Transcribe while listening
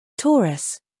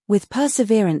Taurus, with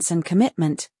perseverance and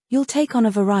commitment, you'll take on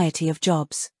a variety of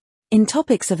jobs. In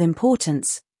topics of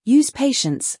importance, use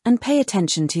patience and pay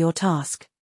attention to your task.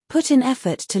 Put in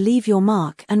effort to leave your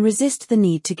mark and resist the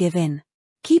need to give in.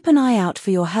 Keep an eye out for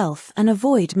your health and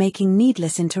avoid making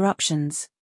needless interruptions.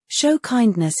 Show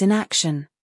kindness in action.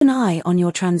 Keep an eye on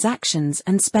your transactions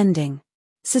and spending.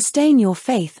 Sustain your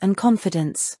faith and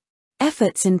confidence.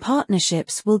 Efforts in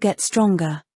partnerships will get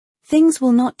stronger. Things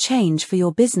will not change for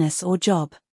your business or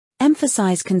job.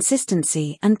 Emphasize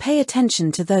consistency and pay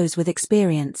attention to those with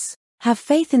experience. Have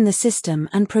faith in the system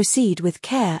and proceed with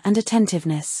care and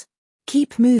attentiveness.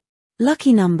 Keep moving.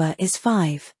 Lucky number is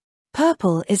 5.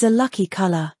 Purple is a lucky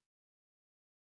color.